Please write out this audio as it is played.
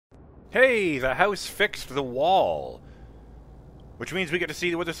Hey, the house fixed the wall. Which means we get to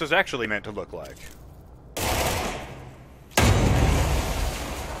see what this is actually meant to look like.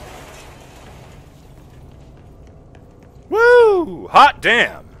 Woo! Hot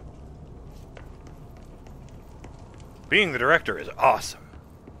damn! Being the director is awesome.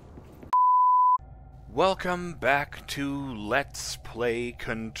 Welcome back to Let's Play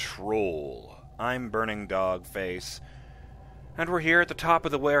Control. I'm BurningDogFace, and we're here at the top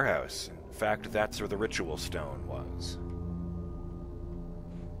of the warehouse. In fact, that's where the ritual stone was.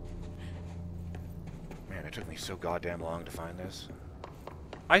 Man, it took me so goddamn long to find this.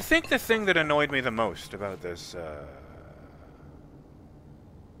 I think the thing that annoyed me the most about this,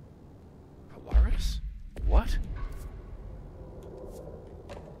 Polaris? What?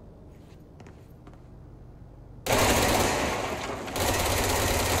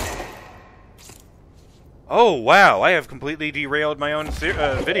 Oh, wow, I have completely derailed my own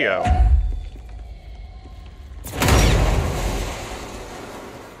video.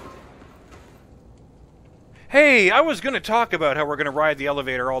 Hey, I was gonna talk about how we're gonna ride the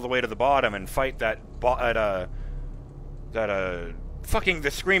elevator all the way to the bottom and fight that fucking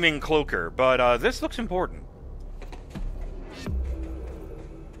the screaming cloaker, but this looks important.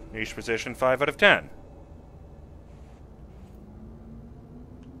 Niche position 5 out of 10.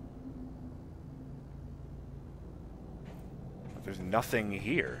 There's nothing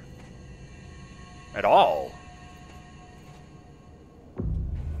here. At all.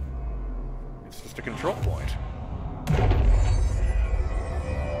 It's just a control point.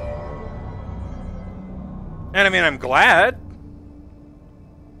 And I mean, I'm glad.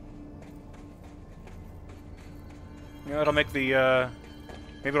 You know, it'll make the,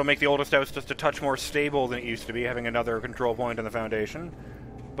 maybe it'll make the oldest house just a touch more stable than it used to be, having another control point in the foundation.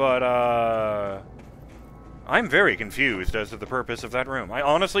 But, I'm very confused as to the purpose of that room. I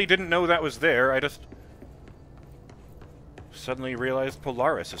honestly didn't know that was there. I just suddenly realized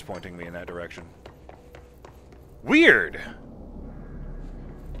Polaris is pointing me in that direction. Weird!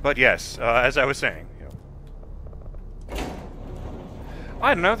 But yes, as I was saying, you know,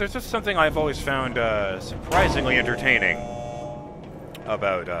 I don't know, there's just something I've always found surprisingly entertaining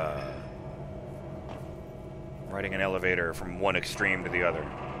about riding an elevator from one extreme to the other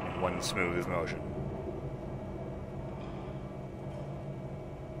in one smooth motion.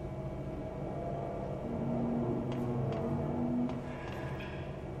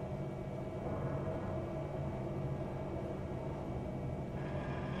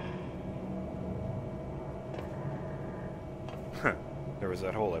 There was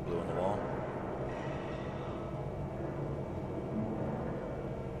that hole I blew in the wall.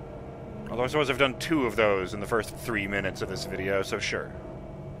 Although I suppose I've done 2 of those in the first 3 minutes of this video, so sure.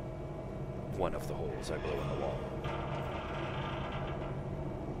 One of the holes I blew in the wall.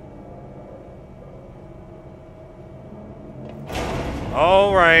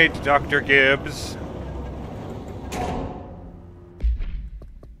 Alright, Dr. Gibbs.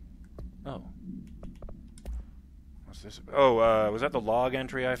 Oh, was that the log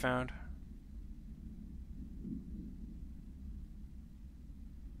entry I found?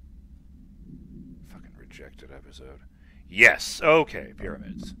 Fucking rejected episode. Yes! Okay,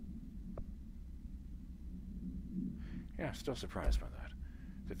 pyramids. Yeah, still surprised by that.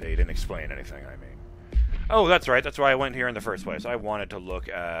 That they didn't explain anything, I mean. Oh, that's right, that's why I went here in the first place. I wanted to look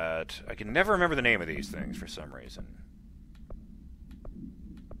at... I can never remember the name of these things for some reason.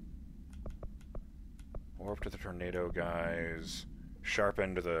 Warp to the tornado guys.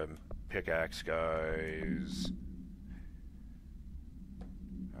 Sharpen to the pickaxe guys.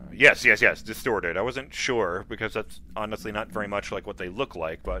 Yes. Distorted. I wasn't sure, because that's honestly not very much like what they look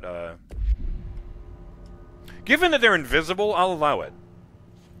like, but, given that they're invisible, I'll allow it.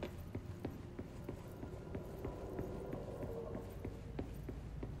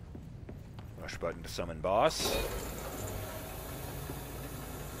 Push button to summon boss.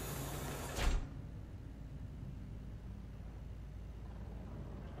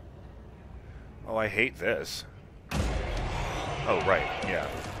 Oh, I hate this. Oh, right, yeah.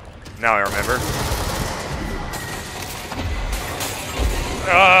 Now I remember.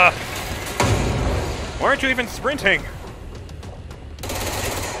 Why aren't you even sprinting?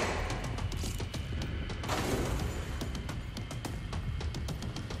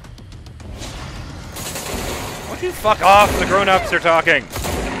 Why don't you fuck off? The grown-ups are talking.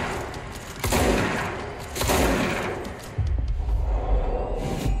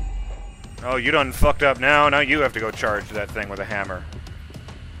 Oh, you done fucked up now. Now you have to go charge that thing with a hammer.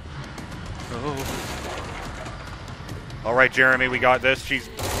 Oh. Alright, Jeremy, we got this. She's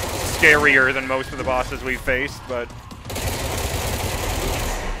scarier than most of the bosses we've faced, but...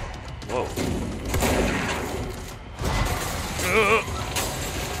 Whoa.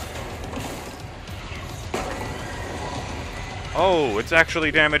 Oh, it's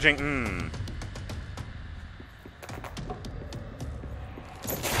actually damaging.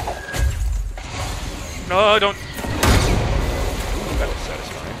 No, don't. That was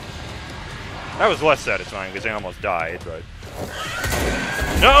satisfying. That was less satisfying because I almost died, but.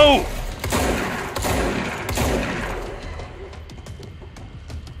 No!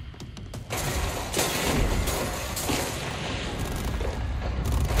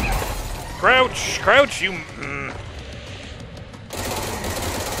 Crouch! Crouch, you...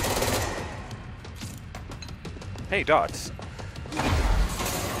 Hey, dots.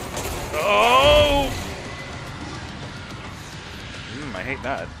 Oh! I hate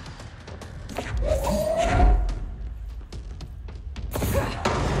that.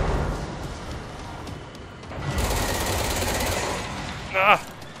 Ah!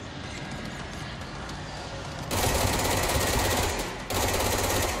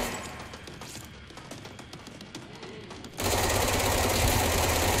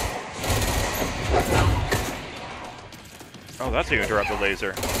 Oh, that's how you interrupt the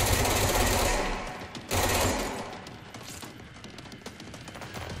laser.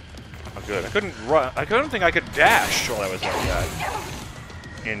 Oh, good. I couldn't run. I don't think I could dash while I was like that.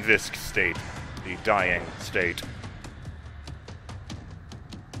 In this state. The dying state.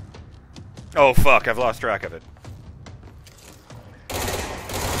 Oh, fuck. I've lost track of it.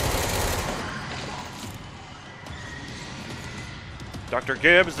 Dr.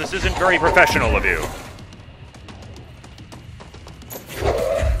 Gibbs, this isn't very professional of you.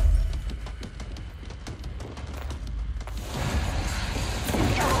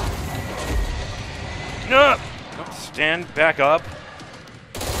 No! Don't stand back up.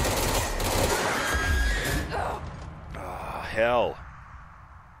 Ah, hell.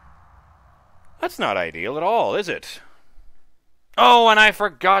 That's not ideal at all, is it? Oh, and I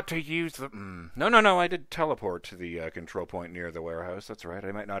forgot to use the... No, I did teleport to the control point near the warehouse. That's right.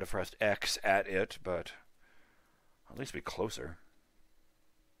 I might not have pressed X at it, but at least be closer.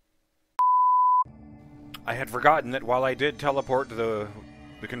 I had forgotten that while I did teleport to the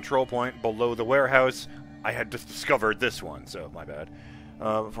control point below the warehouse, I had just discovered this one, so my bad.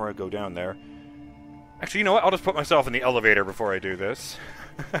 Before I go down there. Actually, you know what? I'll just put myself in the elevator before I do this.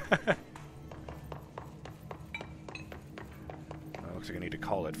 Looks like I need to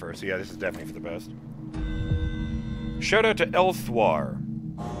call it first. Yeah, this is definitely for the best. Shout out to Elthwar.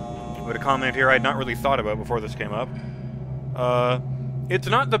 With a comment here I'd not really thought about before this came up. It's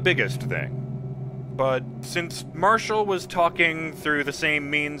not the biggest thing. But since Marshall was talking through the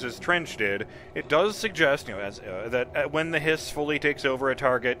same means as Trench did, it does suggest, you know, that when the hiss fully takes over a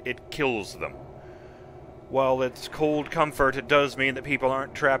target, it kills them. While it's cold comfort, it does mean that people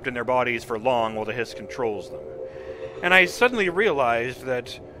aren't trapped in their bodies for long while the hiss controls them. And I suddenly realized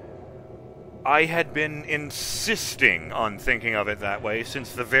that I had been insisting on thinking of it that way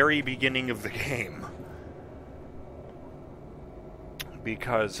since the very beginning of the game.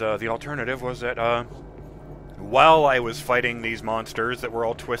 Because the alternative was that while I was fighting these monsters that were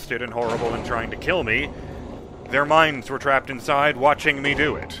all twisted and horrible and trying to kill me, their minds were trapped inside watching me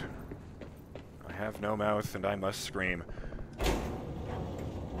do it. I have no mouth and I must scream. Oh,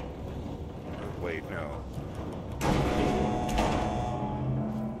 wait, no.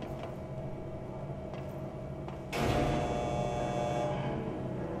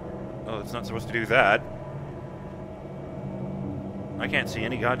 Oh, it's not supposed to do that. I can't see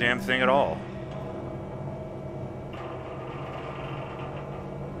any goddamn thing at all.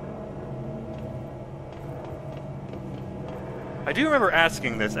 I do remember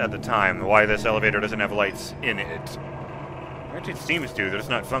asking this at the time, why this elevator doesn't have lights in it. Actually, it seems to, that it's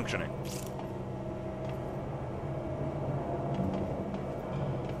not functioning.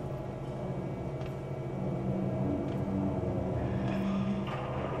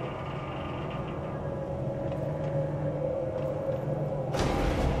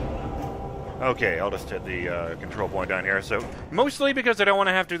 Okay, I'll just hit the control point down here, so mostly because I don't want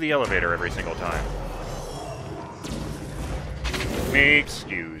to have to do the elevator every single time.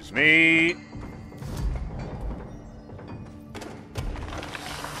 Excuse me.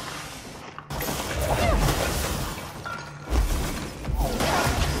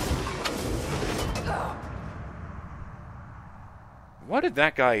 What did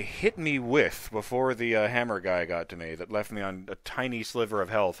that guy hit me with before the hammer guy got to me that left me on a tiny sliver of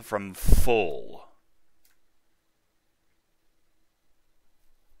health from full?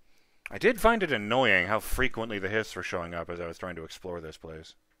 I did find it annoying how frequently the hiss were showing up as I was trying to explore this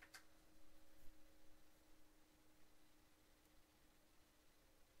place.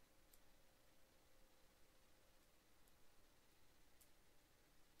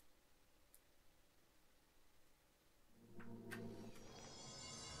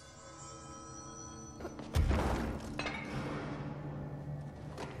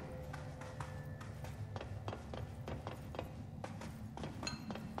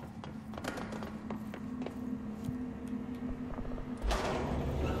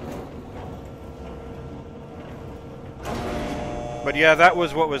 But yeah, that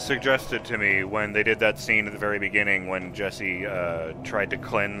was what was suggested to me when they did that scene at the very beginning when Jesse tried to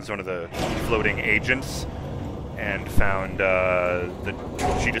cleanse one of the floating agents and found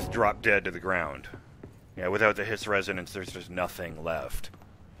that she just dropped dead to the ground. Yeah, without the hiss resonance, there's just nothing left.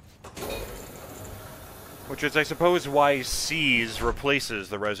 Which is, I suppose, why C's replaces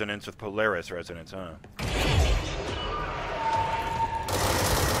the resonance with Polaris resonance, huh?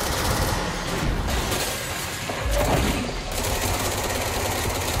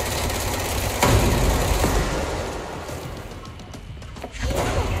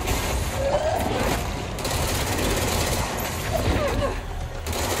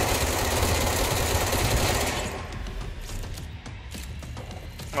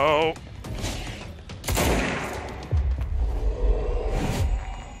 Oh.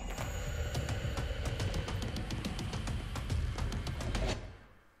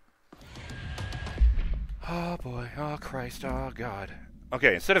 Oh boy, oh Christ, oh God.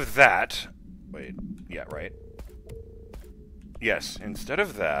 Okay, instead of that... Wait, yeah, right. Yes, instead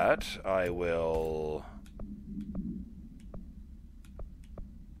of that, I will...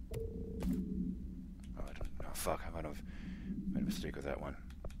 Oh, I don't... Oh, fuck, I might have made a mistake with that one.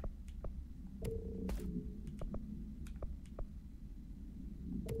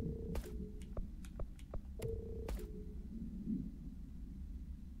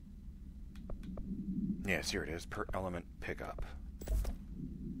 Yes, here it is, per element pickup.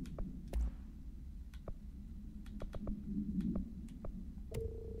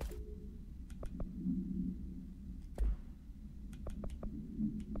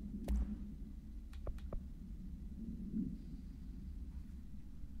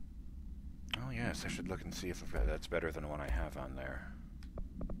 Oh yes, I should look and see if that's better than the one I have on there.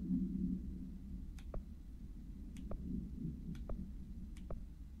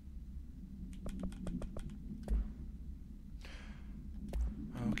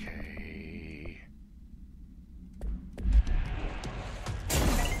 Okay.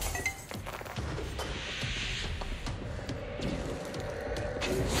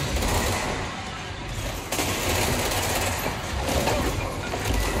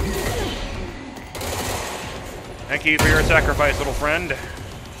 Thank you for your sacrifice, little friend.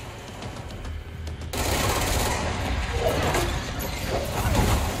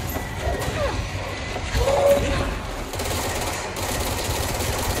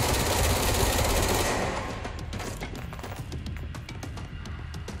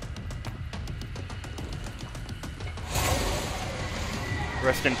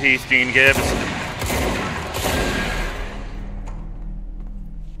 Rest in peace, Gene Gibbs.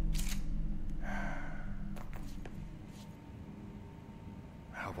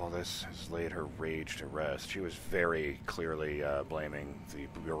 I hope all this has laid her rage to rest. She was very clearly blaming the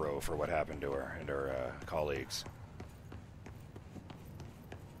Bureau for what happened to her and her colleagues.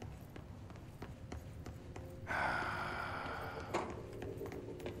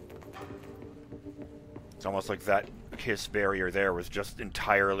 It's almost like that kiss barrier there was just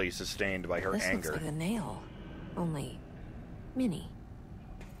entirely sustained by her anger. This looks like a nail, only mini.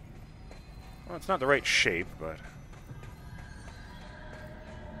 Well, it's not the right shape, but...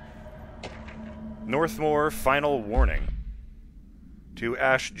 Northmore final warning. To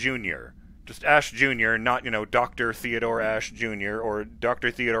Ash Jr. Just Ash Jr., not, you know, Dr. Theodore Ash Jr. or Dr.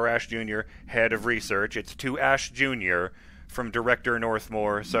 Theodore Ash Jr., head of research. It's to Ash Jr. from Director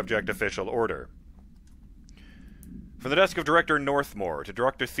Northmore, subject official order. From the desk of Director Northmore to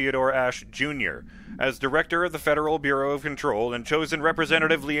Director Theodore Ash Jr., as Director of the Federal Bureau of Control and chosen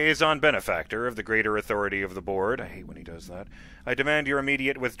representative liaison benefactor of the greater authority of the Board, I hate when he does that, I demand your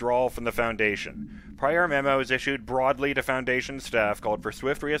immediate withdrawal from the Foundation. Prior memos issued broadly to Foundation staff called for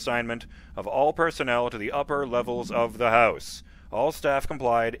swift reassignment of all personnel to the upper levels of the House. All staff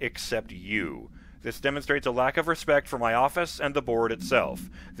complied except you. This demonstrates a lack of respect for my office and the Board itself.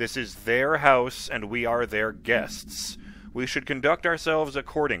 This is their house, and we are their guests. We should conduct ourselves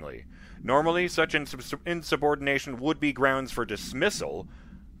accordingly. Normally, such insubordination would be grounds for dismissal,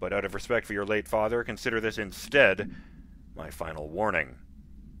 but out of respect for your late father, consider this instead my final warning.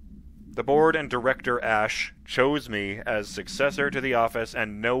 The Board and Director Ash chose me as successor to the office,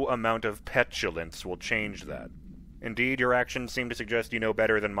 and no amount of petulance will change that. Indeed, your actions seem to suggest you know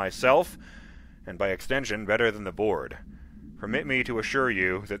better than myself, and by extension, better than the Board. Permit me to assure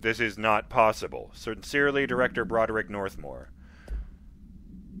you that this is not possible. Sincerely, Director Broderick Northmore.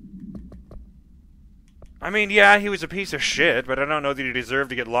 I mean, yeah, he was a piece of shit, but I don't know that he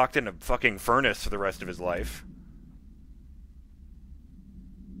deserved to get locked in a fucking furnace for the rest of his life.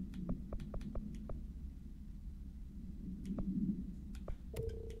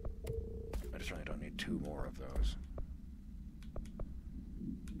 I just really don't need two more of those.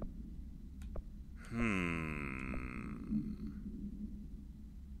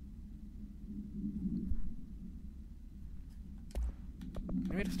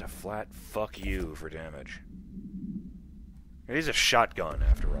 Just a flat fuck you for damage. It is a shotgun,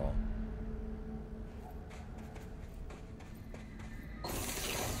 after all.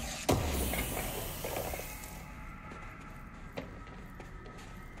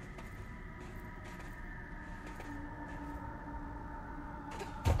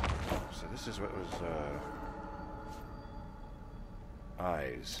 So this is what was,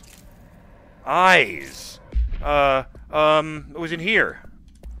 eyes. Eyes! It was in here.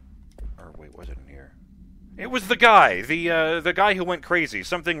 Or wait, was it in here? It was the guy! The guy who went crazy.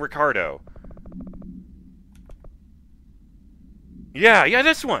 Something Ricardo. Yeah,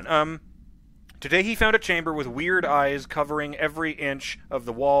 this one! Today he found a chamber with weird eyes covering every inch of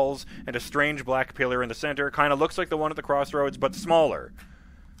the walls and a strange black pillar in the center. Kinda looks like the one at the crossroads, but smaller.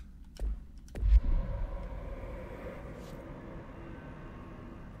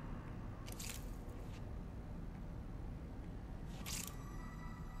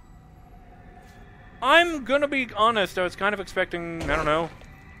 I'm gonna be honest, I was kind of expecting, I don't know,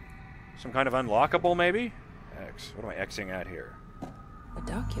 some kind of unlockable, maybe? X. What am I Xing at here? A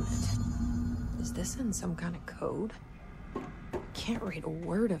document. Is this in some kind of code? Can't read a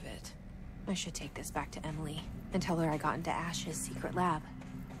word of it. I should take this back to Emily and tell her I got into Ash's secret lab.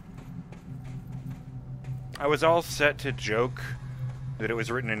 I was all set to joke that it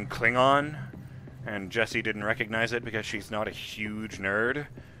was written in Klingon, and Jessie didn't recognize it because she's not a huge nerd.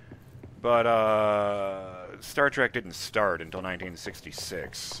 But, Star Trek didn't start until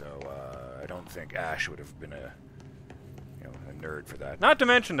 1966, so, I don't think Ash would have been a nerd for that. Not to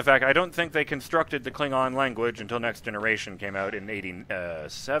mention the fact I don't think they constructed the Klingon language until Next Generation came out in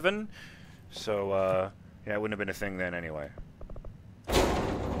 87, so, yeah, it wouldn't have been a thing then anyway.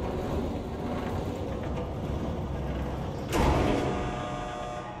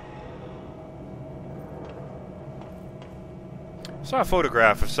 Saw a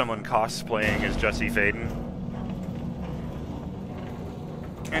photograph of someone cosplaying as Jesse Faden.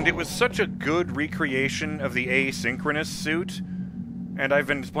 And it was such a good recreation of the asynchronous suit, and I've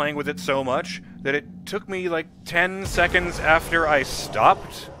been playing with it so much that it took me like 10 seconds after I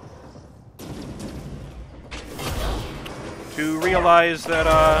stopped to realize that,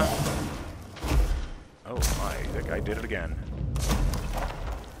 oh my, that guy did it again.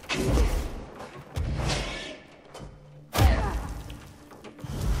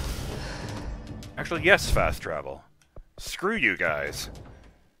 Actually, yes, fast travel. Screw you guys.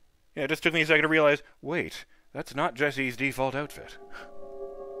 Yeah, it just took me a second to realize, wait, that's not Jesse's default outfit.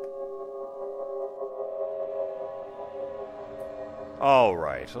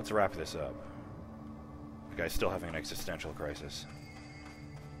 Alright, let's wrap this up. The guy's still having an existential crisis.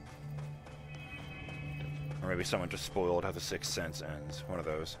 Or maybe someone just spoiled how The Sixth Sense ends. One of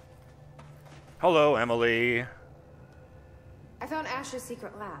those. Hello, Emily. I found Ash's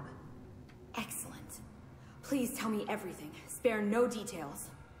secret lab. Excellent. Please tell me everything. Spare no details.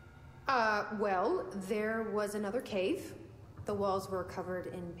 Well, there was another cave. The walls were covered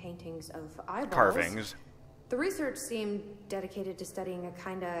in paintings of eyeballs. Carvings. The research seemed dedicated to studying a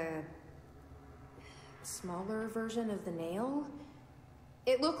kinda smaller version of the nail.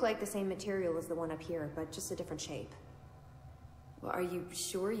 It looked like the same material as the one up here, but just a different shape. Well, are you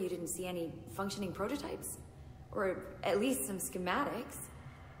sure you didn't see any functioning prototypes? Or at least some schematics?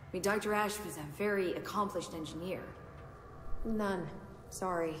 I mean, Dr. Ash was a very accomplished engineer. None.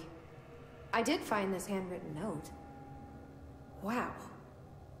 Sorry. I did find this handwritten note. Wow.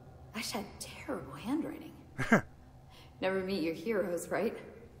 Ash had terrible handwriting. Never meet your heroes, right?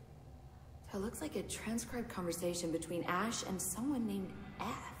 So it looks like a transcribed conversation between Ash and someone named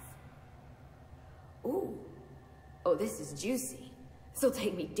F. Ooh. Oh, this is juicy. This'll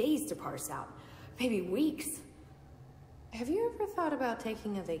take me days to parse out. Maybe weeks. Have you ever thought about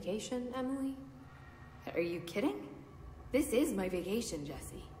taking a vacation, Emily? Are you kidding? This is my vacation,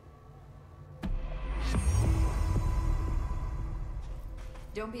 Jessie.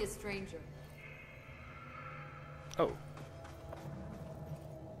 Don't be a stranger. Oh.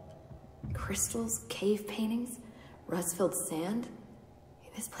 Crystals, cave paintings, rust-filled sand.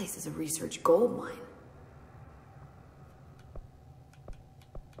 This place is a research gold mine.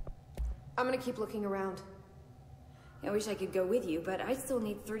 I'm gonna keep looking around. I wish I could go with you, but I still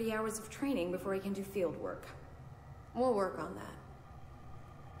need 30 hours of training before I can do field work. We'll work on that.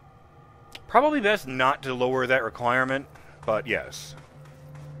 Probably best not to lower that requirement, but yes.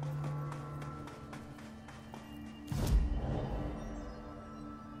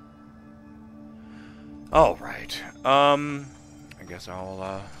 Alright. I guess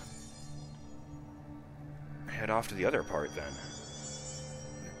I'll, head off to the other part then.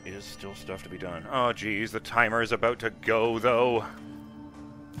 There is still stuff to be done. Oh, geez, the timer is about to go, though.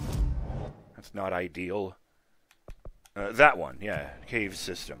 It's not ideal. That one, yeah. Cave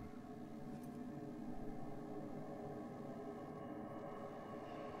system.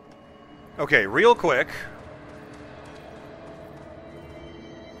 Okay, real quick.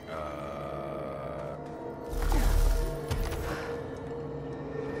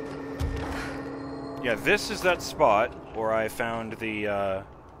 Yeah, this is that spot where I found the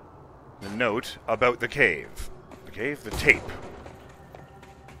note about the cave. The cave? The tape.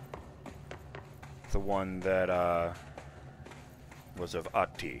 The one that, was of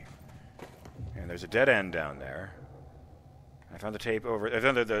Atti. And there's a dead end down there. I found the tape over... I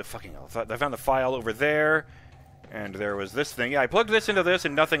found the fucking hell. I found the file over there, and there was this thing. Yeah, I plugged this into this,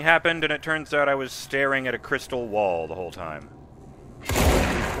 and nothing happened, and it turns out I was staring at a crystal wall the whole time.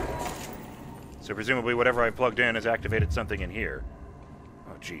 So presumably whatever I plugged in has activated something in here.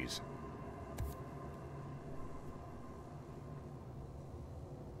 Oh, jeez.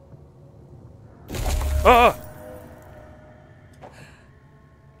 Ah!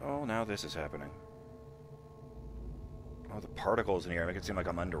 Oh, now this is happening. Oh, the particles in here make it seem like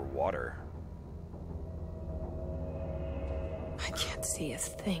I'm underwater. I can't see a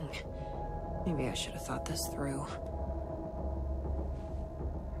thing. Maybe I should have thought this through.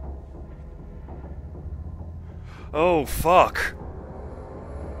 Oh, fuck.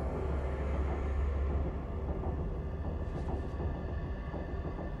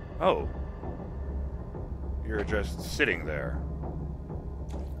 Oh. You're just sitting there.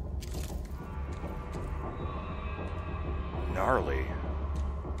 Gnarly.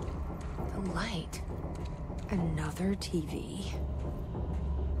 The light. Another TV.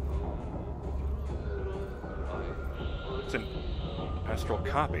 It's an astral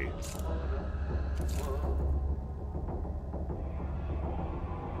copy.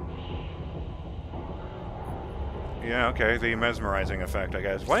 Yeah, okay, the mesmerizing effect, I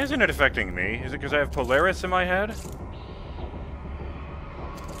guess. Why isn't it affecting me? Is it because I have Polaris in my head?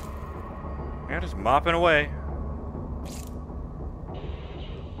 Yeah, just mopping away.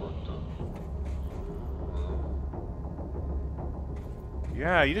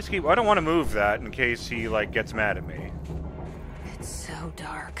 Yeah, you just keep... I don't want to move that in case he, like, gets mad at me. It's so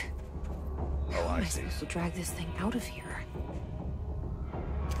dark. Oh, How I am I see. supposed to drag this thing out of here?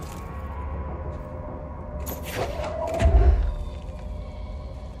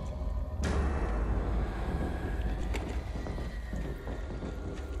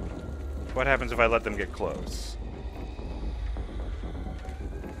 What happens if I let them get close?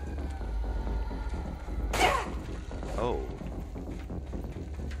 Oh.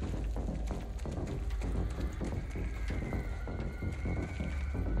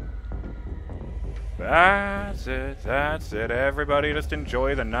 That's it. Everybody just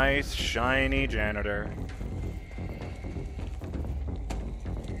enjoy the nice, shiny janitor.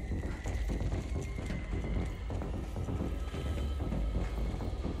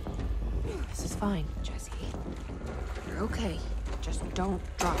 This is fine, Jesse. You're okay. Just don't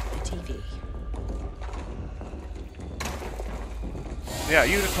drop the TV. Yeah,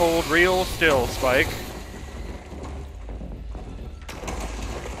 you just hold real still, Spike.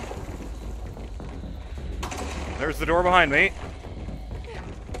 There's the door behind me.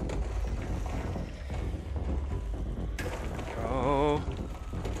 Oh.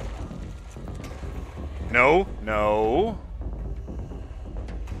 No, no.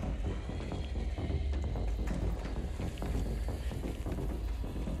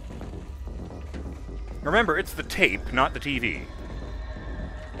 Remember, it's the tape, not the TV.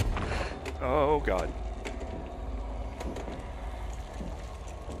 Oh, God.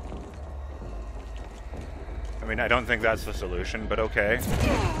 I mean, I don't think that's the solution, but okay.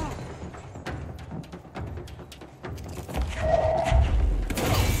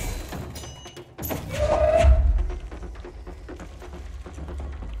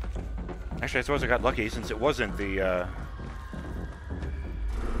 Actually, I suppose I got lucky since it wasn't the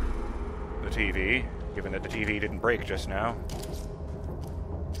TV, given that the TV didn't break just now.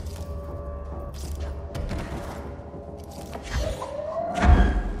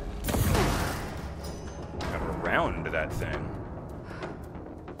 That thing.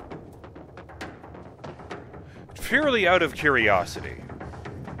 Purely out of curiosity.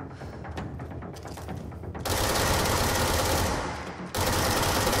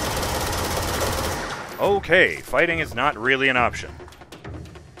 Okay, fighting is not really an option.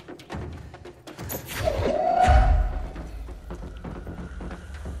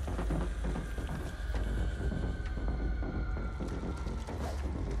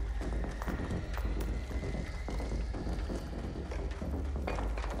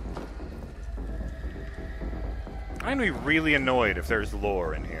 I'm gonna be really annoyed if there's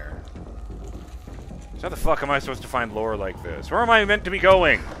lore in here. So how the fuck am I supposed to find lore like this? Where am I meant to be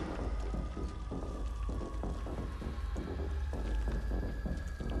going?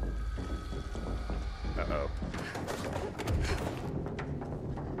 Uh-oh.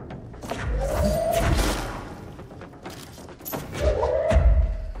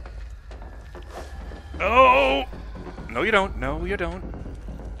 Oh! No, you don't. No, you don't.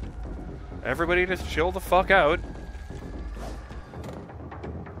 Everybody just chill the fuck out.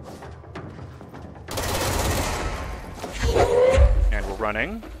 And we're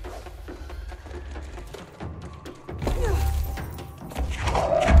running.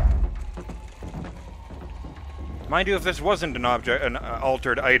 Mind you, if this wasn't an object, an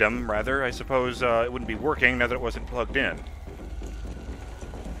altered item, rather, I suppose it wouldn't be working now that it wasn't plugged in.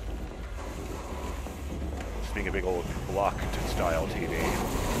 Just being a big old blocked-style TV.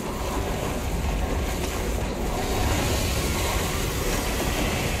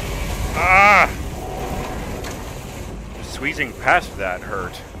 Ah! Just squeezing past that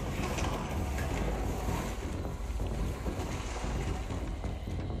hurt.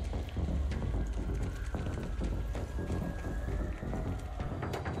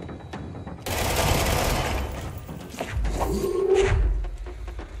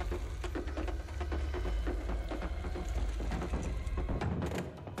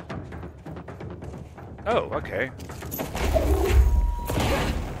 Oh, okay.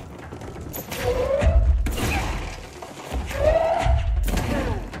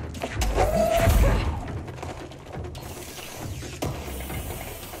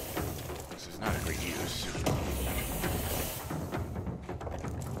 This is not a great use of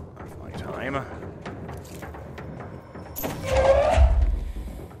my time.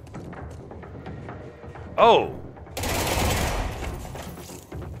 Oh!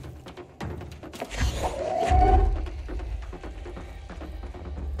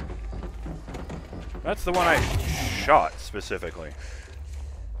 That's the one I shot, specifically.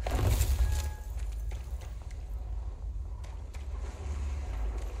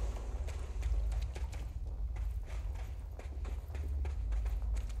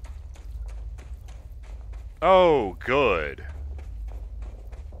 Oh, good.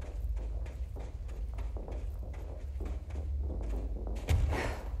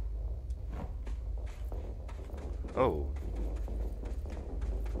 Oh.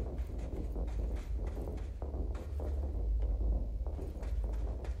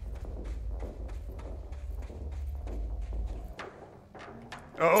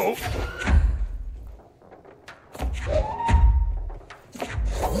 Oh!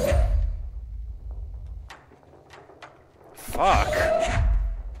 Fuck.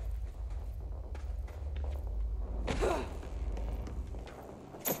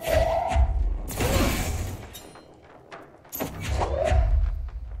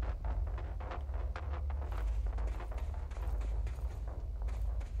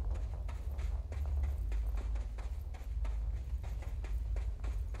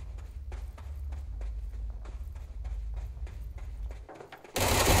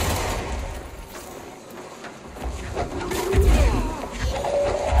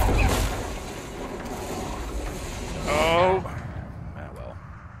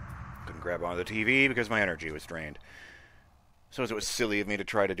 Grab onto the TV because my energy was drained. So it was silly of me to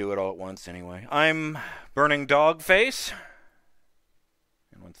try to do it all at once anyway. I'm BurningDogFace.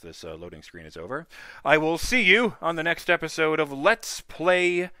 And once this loading screen is over, I will see you on the next episode of Let's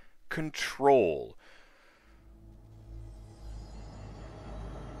Play Control.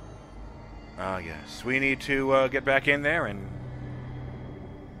 Ah, yes. We need to get back in there and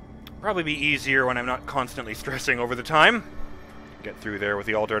probably be easier when I'm not constantly stressing over the time. Get through there with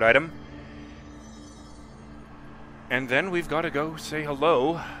the altered item. And then we've got to go say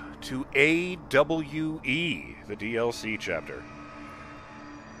hello to AWE, the DLC chapter.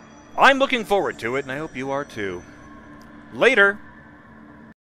 I'm looking forward to it, and I hope you are too. Later!